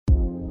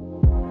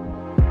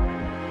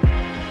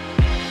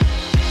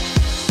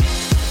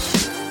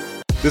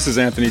This is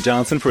Anthony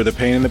Johnson for the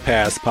Pain in the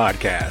Past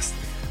podcast.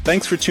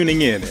 Thanks for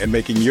tuning in and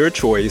making your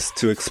choice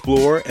to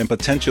explore and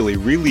potentially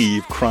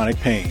relieve chronic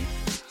pain.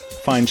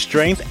 Find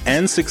strength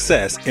and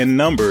success in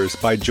numbers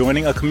by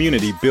joining a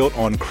community built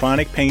on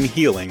chronic pain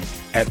healing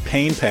at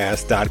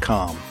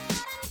painpass.com.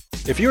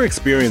 If you're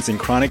experiencing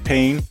chronic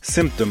pain,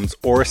 symptoms,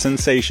 or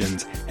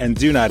sensations and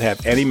do not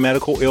have any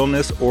medical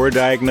illness or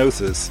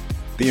diagnosis,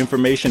 the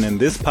information in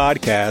this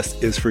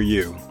podcast is for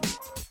you.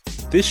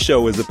 This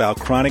show is about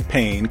chronic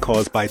pain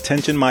caused by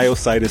tension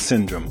myositis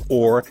syndrome,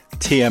 or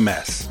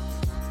TMS,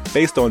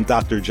 based on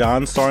Dr.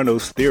 John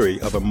Sarno's theory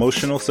of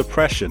emotional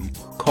suppression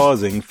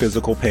causing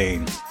physical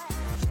pain.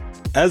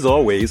 As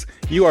always,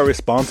 you are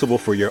responsible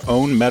for your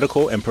own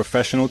medical and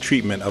professional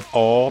treatment of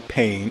all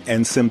pain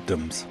and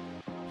symptoms.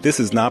 This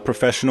is not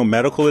professional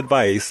medical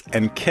advice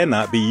and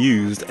cannot be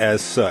used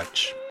as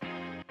such.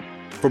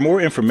 For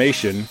more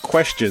information,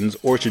 questions,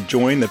 or to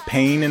join the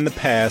Pain in the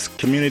Past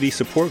community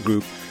support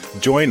group,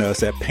 join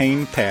us at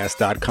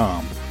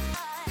painpass.com.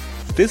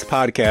 This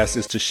podcast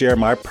is to share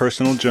my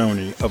personal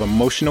journey of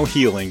emotional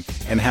healing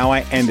and how I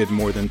ended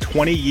more than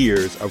 20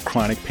 years of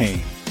chronic pain.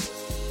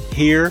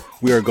 Here,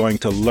 we are going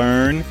to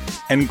learn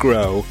and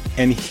grow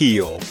and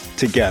heal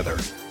together.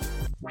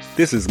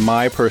 This is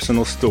my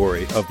personal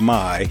story of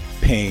my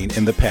pain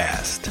in the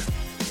past.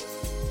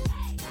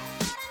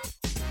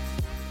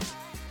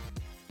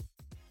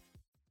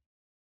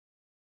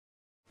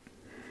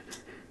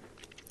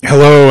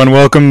 Hello and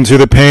welcome to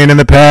the Pain in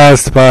the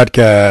Past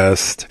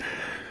podcast.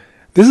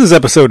 This is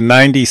episode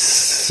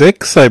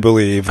 96, I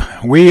believe.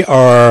 We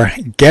are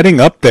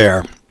getting up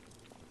there.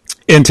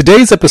 In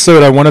today's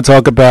episode, I want to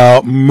talk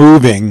about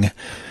moving.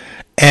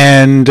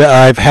 And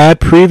I've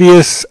had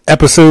previous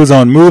episodes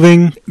on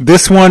moving.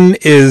 This one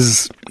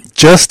is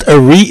just a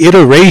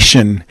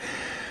reiteration.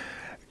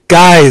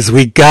 Guys,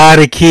 we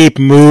gotta keep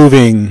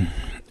moving.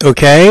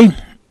 Okay?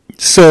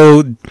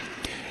 So,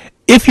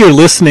 if you're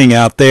listening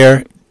out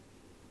there,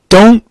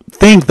 don't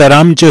think that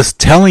I'm just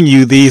telling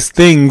you these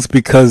things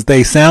because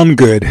they sound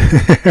good.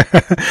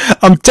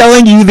 I'm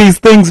telling you these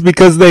things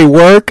because they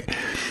work.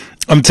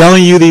 I'm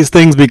telling you these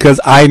things because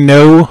I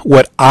know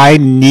what I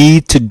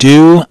need to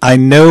do. I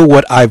know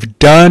what I've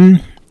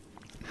done.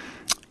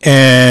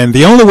 And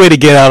the only way to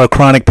get out of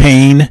chronic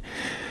pain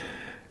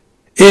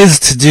is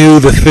to do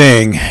the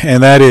thing.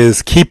 And that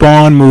is keep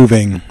on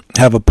moving.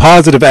 Have a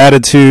positive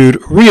attitude.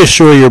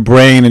 Reassure your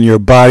brain and your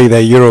body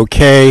that you're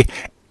okay.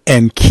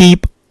 And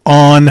keep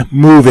on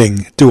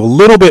moving. Do a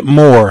little bit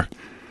more.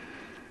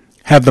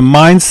 Have the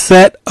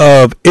mindset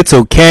of it's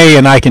okay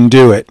and I can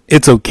do it.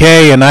 It's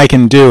okay and I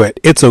can do it.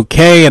 It's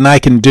okay and I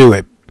can do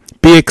it.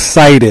 Be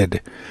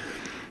excited.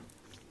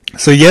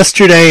 So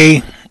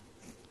yesterday,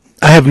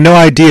 I have no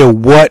idea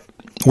what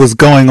was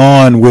going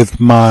on with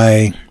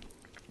my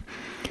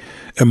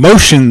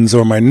emotions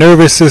or my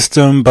nervous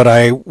system, but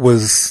I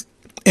was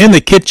in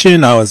the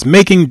kitchen, I was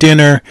making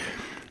dinner,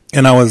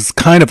 and I was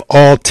kind of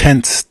all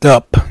tensed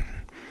up.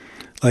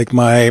 Like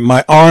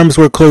my arms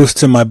were close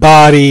to my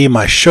body,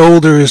 my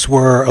shoulders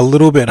were a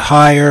little bit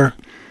higher,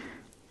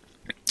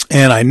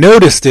 and I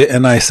noticed it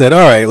and I said,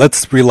 all right,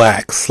 let's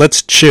relax,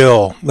 let's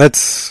chill,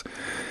 let's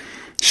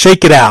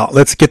shake it out,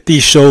 let's get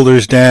these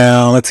shoulders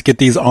down, let's get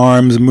these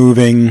arms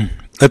moving,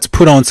 let's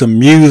put on some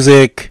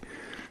music,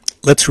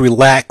 let's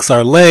relax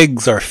our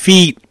legs, our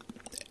feet,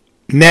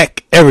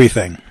 neck,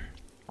 everything.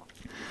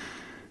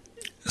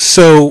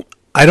 So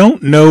I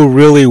don't know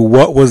really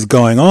what was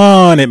going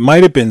on. It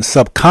might have been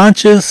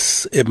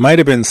subconscious. It might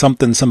have been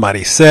something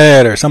somebody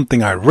said or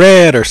something I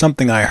read or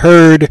something I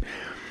heard.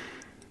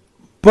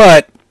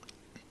 But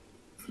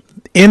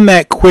in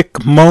that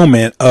quick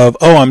moment of,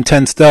 oh, I'm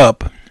tensed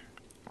up,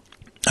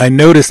 I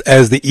noticed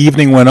as the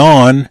evening went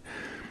on,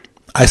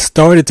 I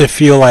started to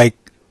feel like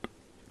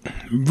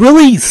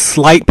really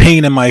slight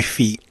pain in my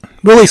feet.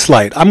 Really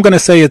slight. I'm going to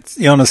say it's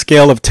on a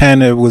scale of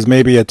 10, it was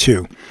maybe a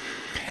 2.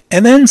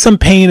 And then some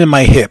pain in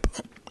my hip.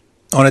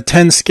 On a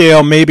 10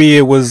 scale, maybe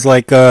it was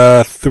like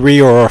a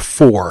 3 or a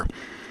 4.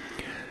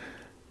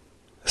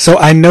 So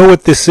I know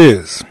what this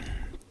is.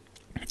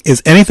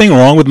 Is anything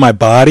wrong with my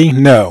body?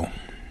 No.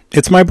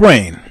 It's my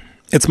brain.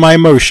 It's my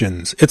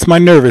emotions. It's my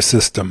nervous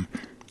system.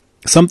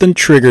 Something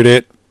triggered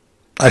it.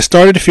 I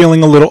started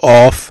feeling a little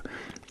off,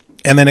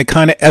 and then it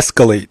kind of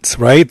escalates,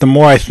 right? The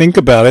more I think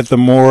about it, the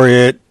more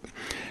it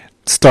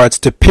starts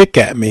to pick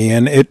at me,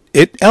 and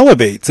it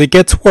elevates. It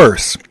gets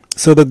worse.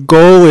 So the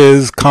goal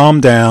is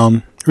calm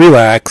down,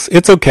 relax.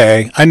 It's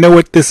okay. I know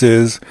what this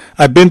is.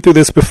 I've been through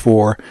this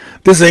before.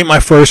 This ain't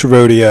my first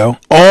rodeo.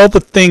 All the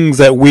things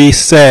that we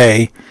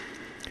say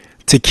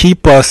to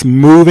keep us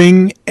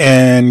moving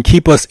and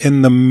keep us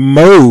in the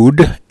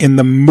mood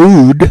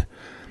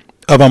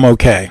of I'm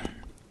okay.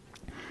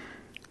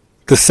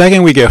 The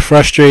second we get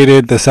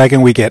frustrated, the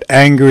second we get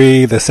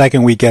angry, the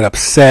second we get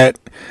upset,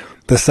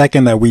 the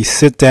second that we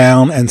sit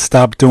down and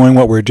stop doing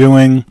what we're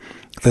doing,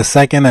 the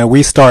second that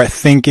we start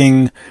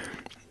thinking,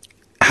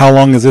 how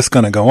long is this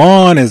going to go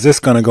on? Is this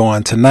going to go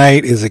on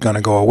tonight? Is it going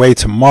to go away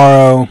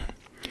tomorrow?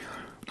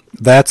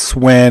 That's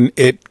when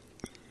it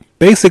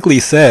basically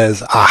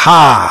says,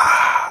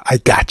 aha, I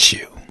got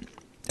you.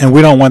 And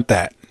we don't want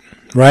that,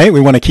 right?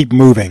 We want to keep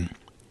moving.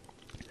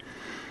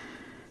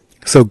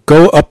 So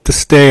go up the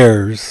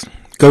stairs,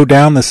 go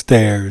down the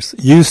stairs,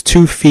 use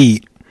 2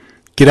 feet,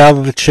 get out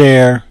of the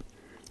chair,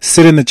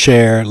 sit in the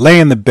chair, lay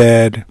in the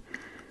bed,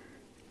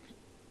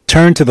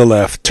 turn to the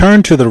left,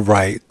 turn to the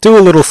right, do a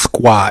little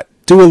squat,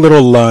 do a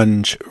little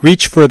lunge,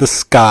 reach for the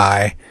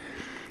sky,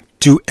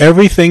 do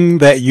everything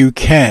that you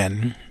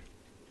can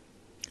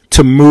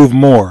to move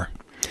more.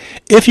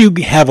 If you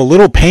have a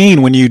little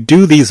pain when you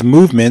do these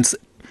movements,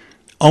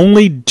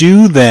 only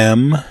do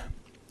them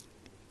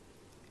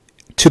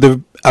to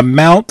the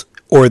amount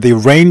or the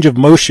range of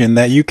motion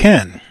that you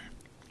can.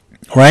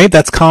 Right?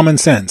 That's common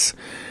sense.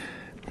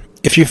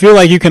 If you feel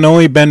like you can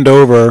only bend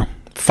over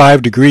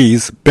 5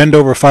 degrees, bend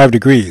over 5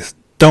 degrees.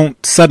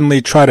 Don't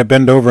suddenly try to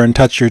bend over and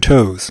touch your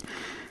toes.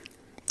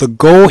 The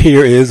goal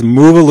here is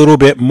move a little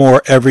bit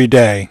more every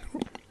day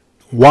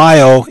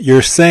while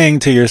you're saying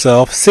to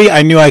yourself, see,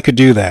 I knew I could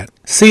do that.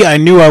 See, I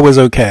knew I was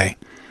okay.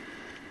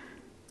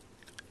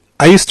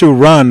 I used to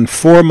run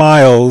 4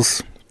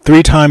 miles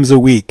 3 times a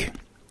week.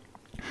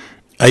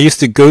 I used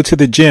to go to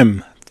the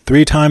gym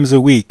 3 times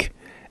a week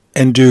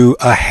and do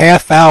a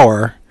half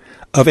hour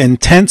of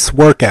intense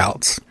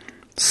workouts,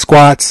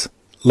 squats,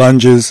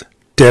 lunges,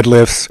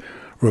 deadlifts,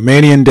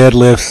 Romanian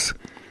deadlifts,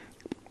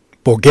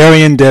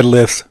 Bulgarian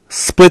deadlifts,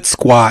 split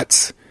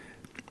squats,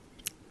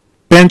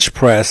 bench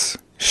press,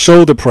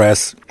 shoulder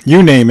press,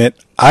 you name it,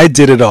 I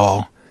did it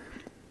all.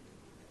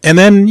 And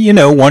then,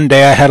 one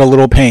day I had a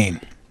little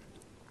pain.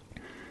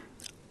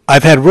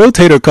 I've had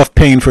rotator cuff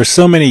pain for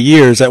so many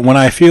years that when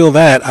I feel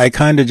that, I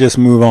kind of just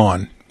move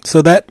on.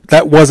 So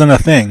that wasn't a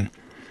thing.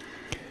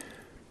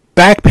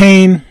 Back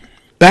pain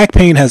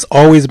has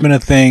always been a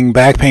thing.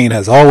 Back pain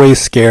has always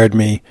scared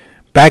me.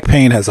 Back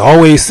pain has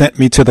always sent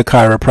me to the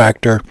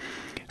chiropractor.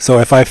 So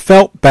if I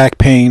felt back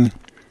pain,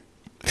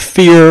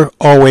 fear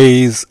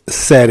always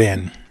set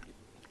in.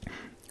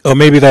 Oh,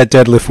 maybe that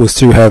deadlift was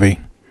too heavy.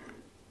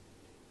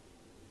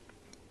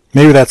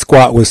 Maybe that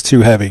squat was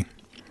too heavy.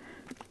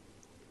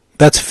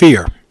 That's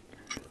fear.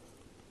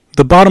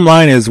 The bottom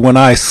line is when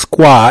I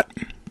squat,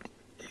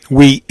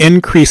 we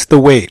increase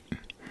the weight.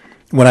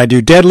 When I do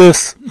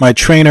deadlifts, my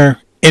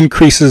trainer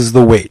increases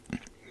the weight.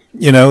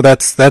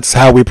 That's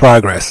how we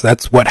progress.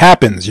 That's what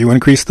happens. You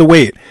increase the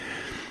weight.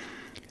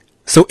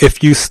 So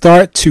if you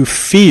start to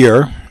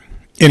fear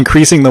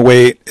increasing the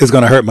weight is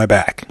going to hurt my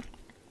back,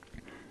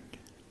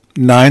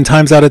 9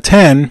 times out of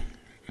 10,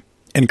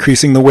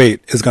 increasing the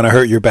weight is going to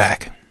hurt your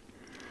back.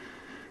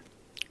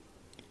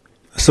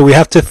 So we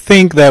have to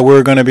think that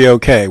we're going to be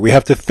okay. We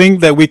have to think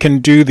that we can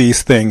do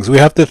these things. We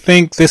have to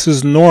think this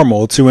is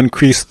normal to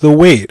increase the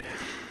weight.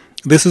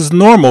 This is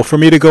normal for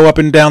me to go up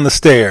and down the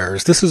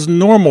stairs. This is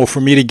normal for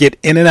me to get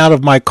in and out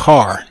of my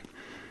car.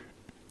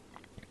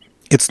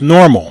 It's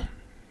normal.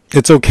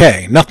 It's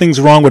okay. Nothing's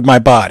wrong with my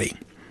body.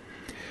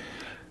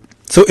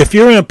 So if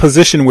you're in a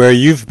position where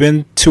you've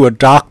been to a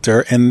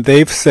doctor and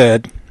they've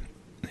said,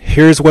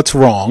 here's what's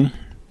wrong,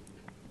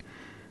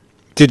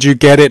 did you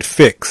get it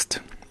fixed?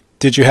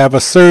 Did you have a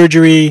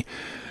surgery?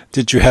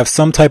 Did you have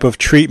some type of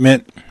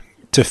treatment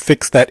to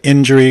fix that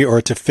injury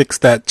or to fix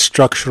that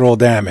structural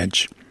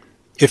damage?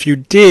 If you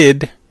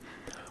did,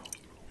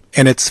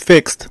 and it's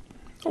fixed,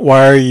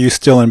 why are you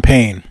still in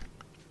pain?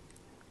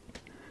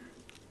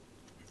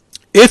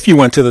 If you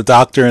went to the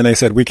doctor and they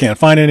said, we can't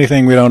find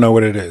anything, we don't know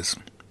what it is.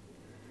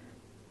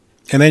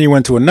 And then you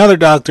went to another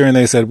doctor and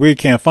they said, we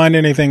can't find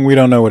anything, we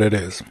don't know what it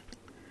is.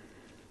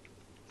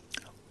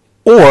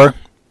 Or,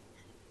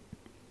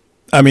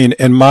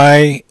 in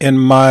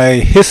my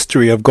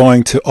history of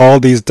going to all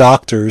these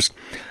doctors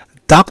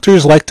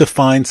like to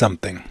find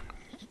something.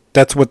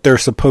 That's what they're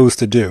supposed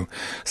to do.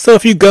 So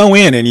if you go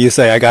in and you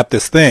say, I got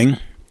this thing,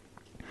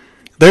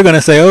 they're going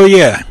to say, oh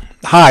yeah,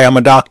 hi, I'm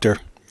a doctor.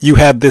 You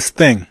have this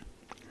thing.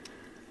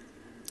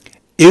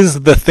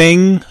 Is the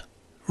thing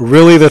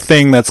really the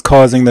thing that's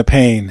causing the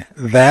pain?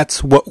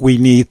 That's what we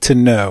need to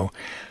know.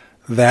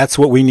 That's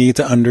what we need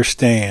to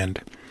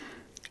understand.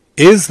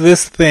 Is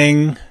this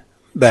thing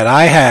that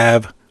I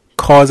have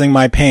causing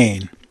my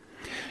pain?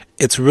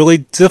 It's really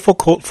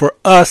difficult for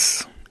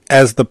us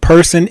as the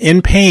person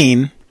in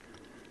pain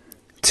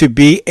to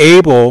be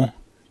able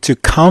to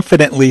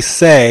confidently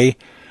say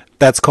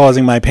that's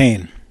causing my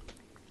pain.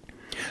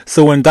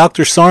 So when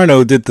Dr.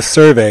 Sarno did the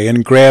survey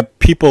and grabbed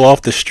people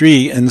off the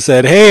street and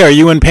said, hey, are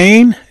you in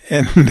pain?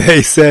 And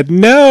they said,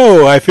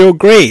 no, I feel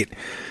great.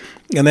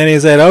 And then he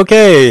said,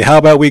 okay, how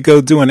about we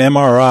go do an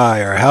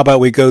MRI, or how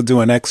about we go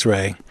do an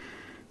X-ray?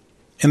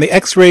 And the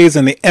X-rays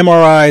and the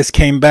MRIs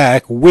came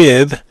back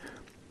with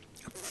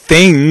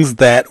things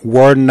that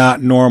were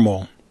not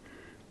normal.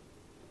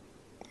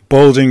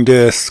 Bulging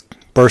disc,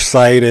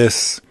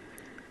 bursitis,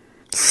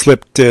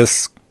 slip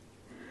disc.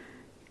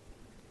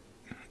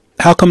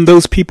 How come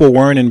those people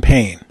weren't in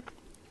pain?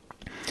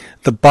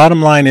 The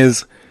bottom line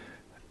is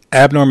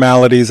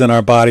abnormalities in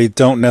our body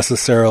don't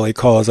necessarily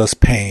cause us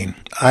pain.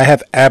 I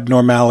have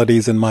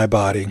abnormalities in my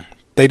body.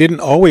 They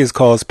didn't always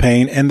cause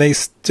pain, and they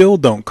still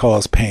don't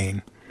cause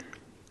pain.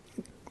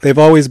 They've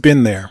always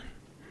been there.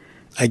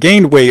 I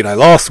gained weight, I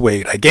lost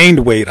weight, I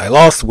gained weight, I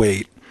lost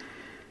weight.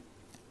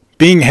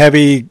 Being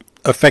heavy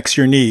affects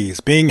your knees.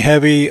 Being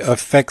heavy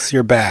affects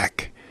your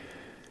back.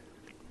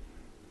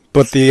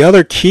 But the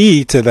other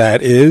key to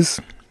that is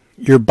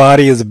your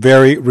body is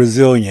very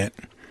resilient.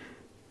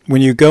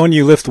 When you go and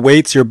you lift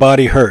weights, your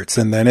body hurts,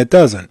 and then it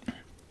doesn't.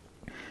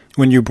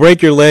 When you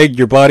break your leg,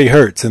 your body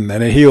hurts, and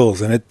then it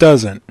heals, and it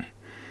doesn't.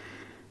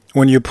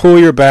 When you pull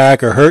your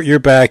back or hurt your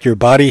back, your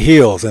body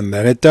heals, and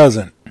then it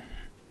doesn't.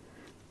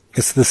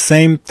 It's the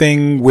same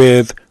thing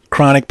with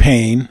chronic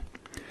pain,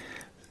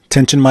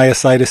 tension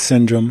myositis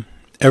syndrome,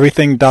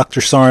 everything Dr.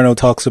 Sarno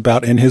talks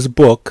about in his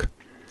book.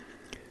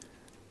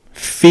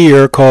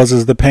 Fear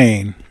causes the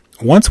pain.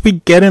 Once we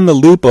get in the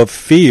loop of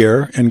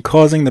fear and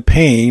causing the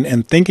pain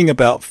and thinking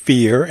about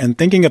fear and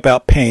thinking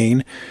about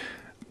pain,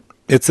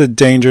 it's a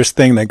dangerous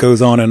thing that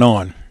goes on and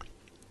on.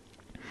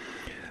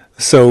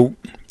 So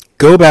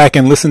go back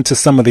and listen to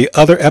some of the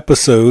other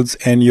episodes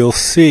and you'll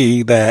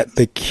see that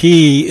the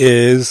key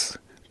is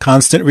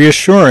constant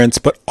reassurance,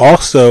 but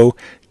also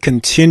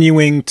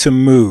continuing to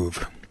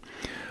move.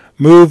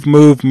 Move,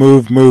 move,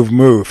 move, move,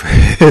 move.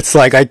 It's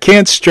like I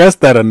can't stress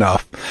that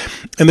enough.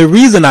 And the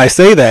reason I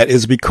say that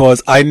is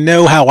because I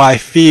know how I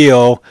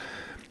feel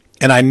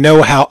and I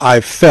know how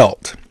I've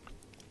felt.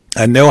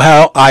 I know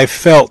how I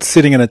felt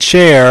sitting in a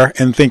chair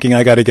and thinking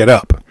I got to get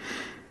up.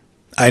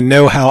 I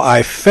know how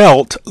I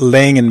felt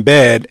laying in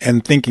bed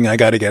and thinking I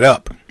got to get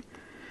up.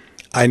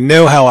 I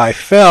know how I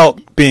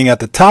felt being at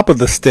the top of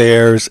the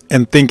stairs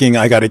and thinking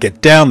I got to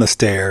get down the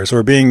stairs,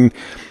 or being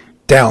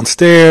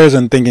downstairs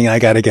and thinking I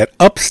got to get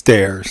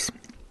upstairs.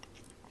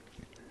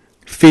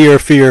 Fear,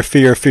 fear,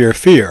 fear, fear,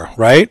 fear,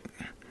 right?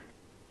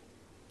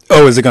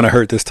 Oh, is it going to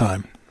hurt this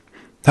time?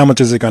 How much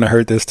is it going to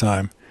hurt this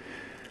time?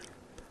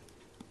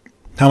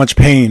 How much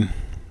pain?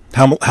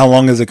 How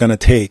long is it going to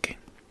take?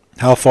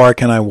 How far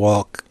can I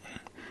walk?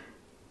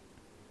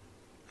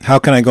 How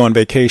can I go on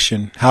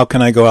vacation? How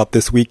can I go out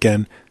this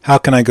weekend? How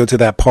can I go to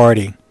that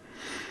party?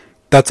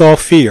 That's all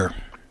fear.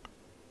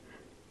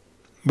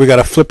 We got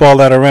to flip all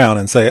that around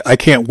and say, I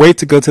can't wait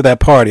to go to that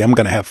party. I'm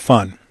going to have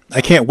fun.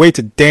 I can't wait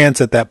to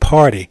dance at that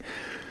party.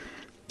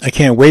 I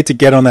can't wait to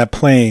get on that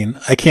plane.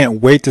 I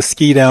can't wait to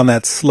ski down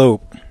that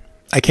slope.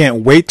 I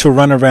can't wait to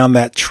run around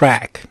that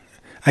track.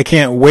 I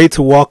can't wait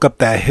to walk up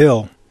that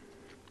hill.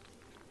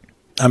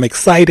 I'm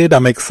excited.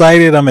 I'm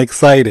excited. I'm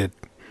excited.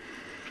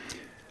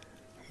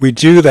 We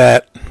do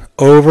that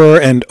over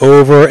and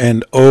over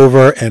and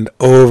over and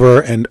over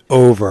and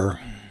over.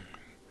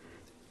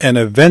 And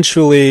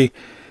eventually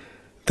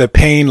the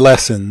pain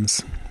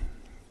lessens.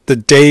 The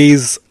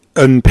days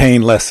in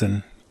pain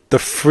lessen. The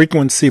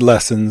frequency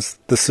lessens.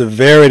 The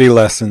severity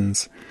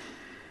lessens.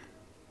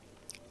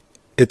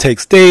 It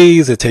takes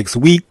days, it takes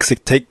weeks,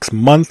 it takes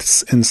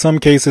months. In some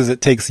cases,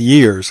 it takes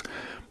years.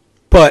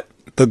 But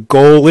the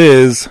goal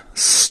is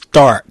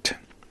start.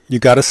 You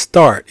got to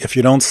start. If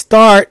you don't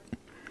start,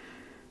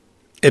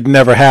 it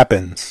never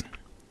happens.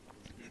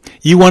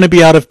 You want to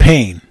be out of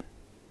pain.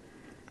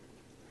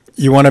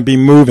 You want to be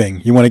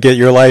moving. You want to get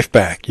your life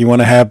back. You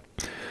want to have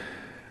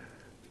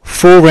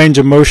full range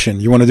of motion.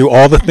 You want to do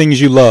all the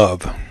things you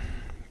love.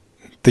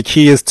 The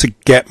key is to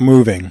get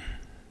moving.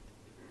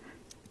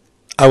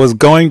 I was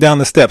going down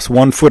the steps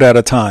 1 foot at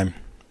a time.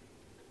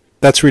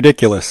 That's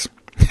ridiculous.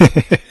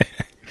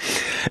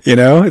 You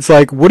know, it's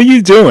like, what are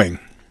you doing?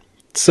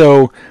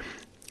 So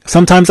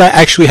sometimes I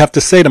actually have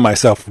to say to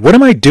myself, what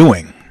am I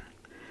doing?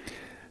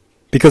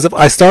 Because if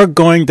I start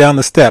going down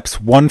the steps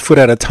 1 foot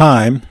at a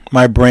time,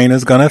 my brain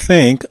is going to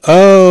think,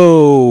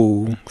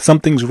 oh,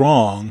 something's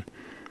wrong.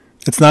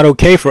 It's not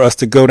okay for us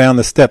to go down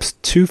the steps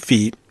 2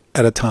 feet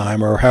at a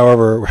time, or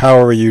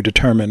however you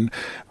determine,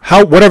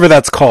 whatever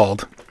that's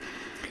called.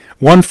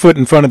 1 foot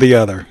in front of the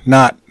other,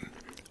 not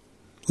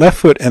left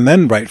foot and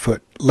then right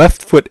foot,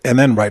 left foot and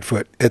then right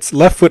foot. It's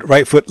left foot,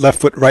 right foot, left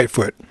foot, right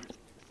foot.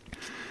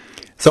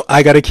 So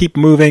I got to keep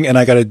moving, and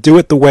I got to do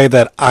it the way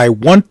that I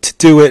want to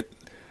do it,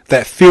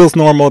 that feels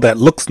normal, that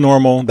looks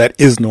normal, that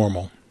is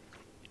normal.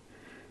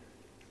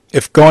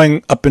 If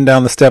going up and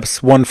down the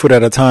steps 1 foot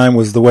at a time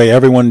was the way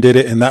everyone did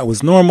it and that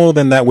was normal,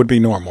 then that would be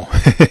normal.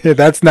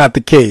 That's not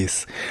the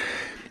case.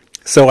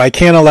 So I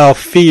can't allow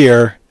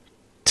fear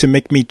to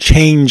make me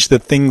change the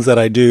things that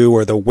I do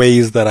or the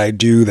ways that I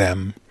do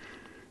them.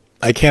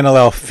 I can't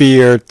allow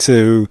fear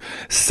to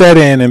set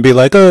in and be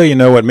like, oh, you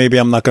know what, maybe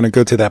I'm not going to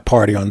go to that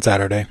party on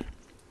Saturday.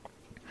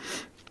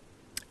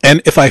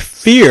 And if I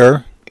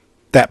fear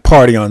that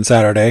party on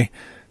Saturday,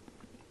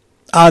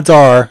 odds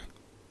are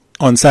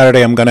on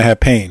Saturday I'm going to have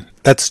pain.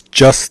 That's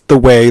just the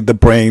way the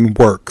brain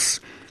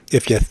works.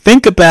 If you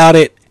think about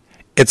it,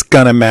 it's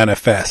going to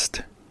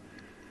manifest.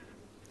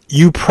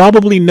 You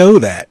probably know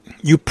that.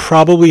 You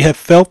probably have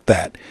felt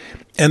that.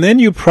 And then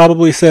you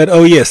probably said,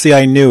 oh yeah, see,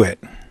 I knew it.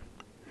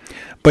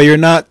 But you're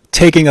not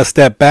taking a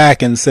step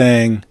back and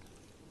saying,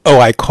 oh,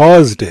 I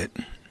caused it.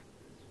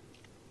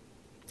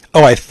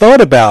 Oh, I thought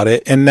about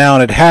it and now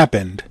it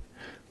happened.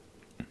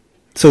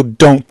 So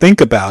don't think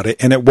about it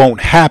and it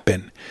won't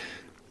happen.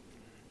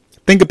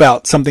 Think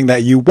about something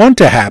that you want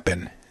to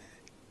happen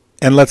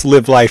and let's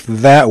live life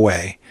that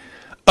way.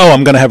 Oh,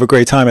 I'm going to have a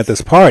great time at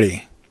this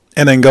party,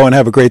 and then go and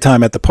have a great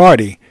time at the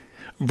party,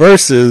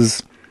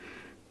 versus,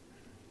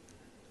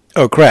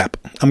 oh crap,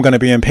 I'm going to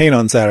be in pain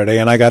on Saturday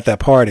and I got that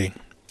party.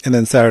 And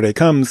then Saturday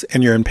comes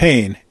and you're in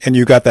pain and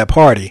you got that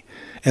party,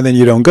 and then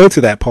you don't go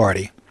to that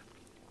party.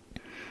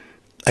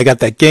 I got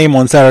that game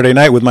on Saturday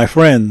night with my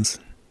friends.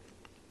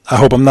 I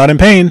hope I'm not in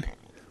pain.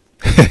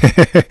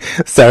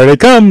 Saturday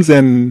comes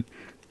and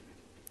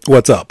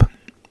what's up?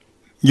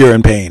 You're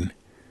in pain.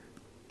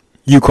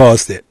 You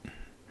caused it.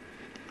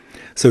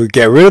 So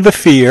get rid of the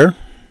fear,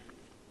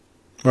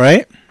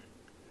 right?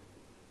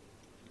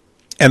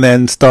 And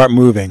then start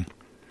moving.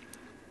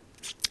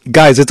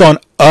 Guys, it's on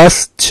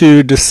us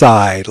to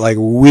decide. Like,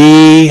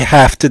 we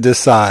have to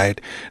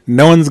decide.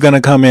 No one's going to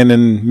come in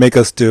and make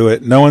us do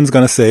it. No one's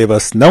going to save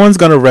us. No one's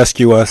going to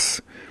rescue us.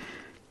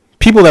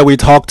 People that we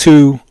talk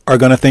to are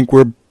going to think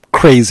we're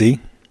crazy.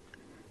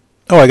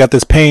 Oh, I got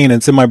this pain.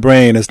 It's in my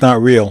brain. It's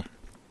not real.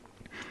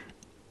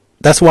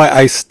 That's why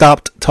I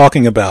stopped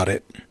talking about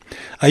it.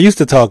 I used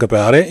to talk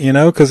about it,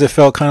 because it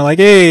felt kind of like,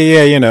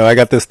 hey, yeah, I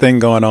got this thing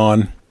going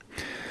on.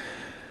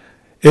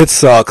 It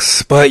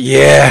sucks, but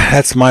yeah,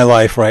 that's my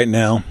life right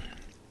now.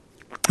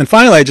 And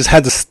finally, I just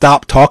had to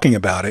stop talking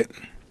about it.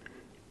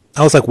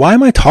 I was like, why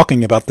am I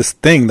talking about this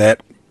thing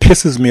that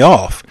pisses me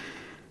off?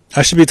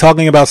 I should be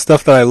talking about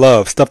stuff that I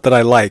love, stuff that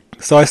I like.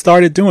 So I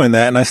started doing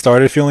that, and I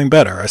started feeling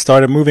better. I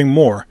started moving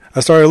more. I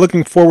started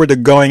looking forward to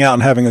going out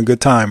and having a good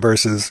time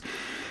versus,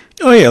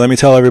 oh yeah, let me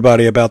tell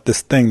everybody about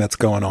this thing that's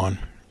going on.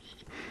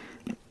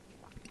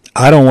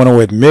 I don't want to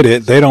admit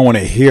it. They don't want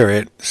to hear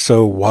it.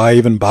 So why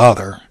even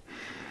bother?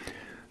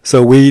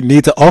 So we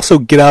need to also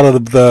get out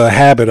of the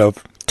habit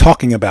of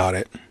talking about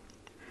it.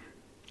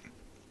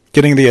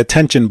 Getting the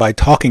attention by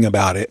talking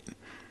about it.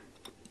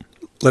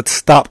 Let's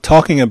stop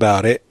talking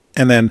about it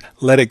and then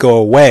let it go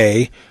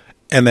away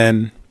and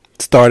then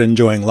start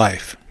enjoying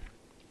life.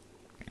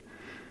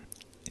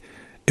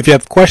 If you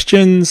have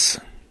questions,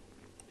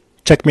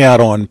 check me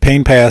out on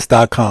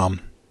painpass.com.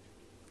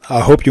 I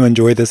hope you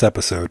enjoyed this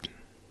episode.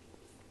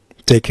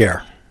 Take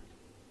care.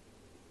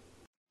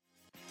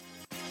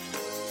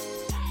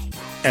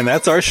 And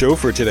that's our show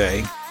for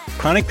today.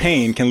 Chronic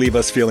pain can leave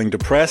us feeling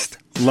depressed,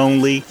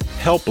 lonely,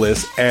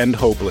 helpless, and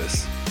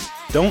hopeless.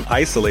 Don't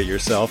isolate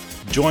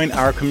yourself. Join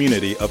our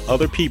community of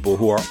other people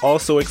who are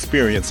also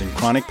experiencing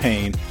chronic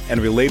pain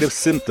and related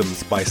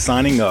symptoms by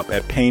signing up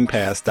at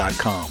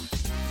painpass.com.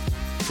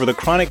 For the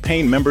chronic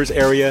pain members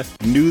area,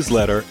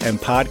 newsletter, and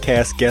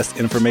podcast guest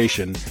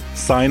information,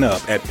 sign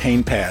up at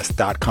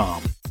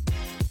painpass.com.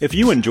 If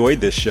you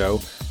enjoyed this show,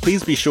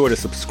 please be sure to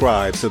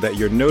subscribe so that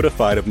you're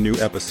notified of new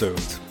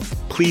episodes.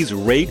 Please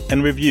rate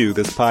and review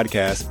this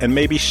podcast and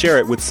maybe share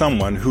it with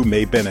someone who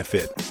may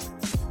benefit.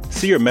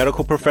 See your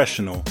medical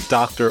professional,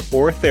 doctor,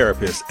 or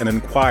therapist and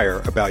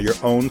inquire about your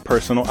own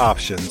personal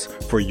options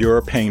for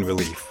your pain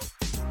relief.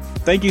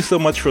 Thank you so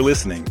much for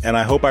listening, and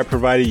I hope I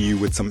provided you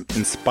with some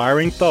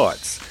inspiring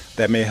thoughts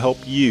that may help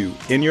you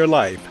in your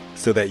life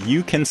so that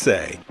you can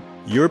say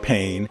your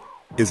pain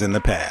is in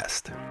the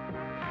past.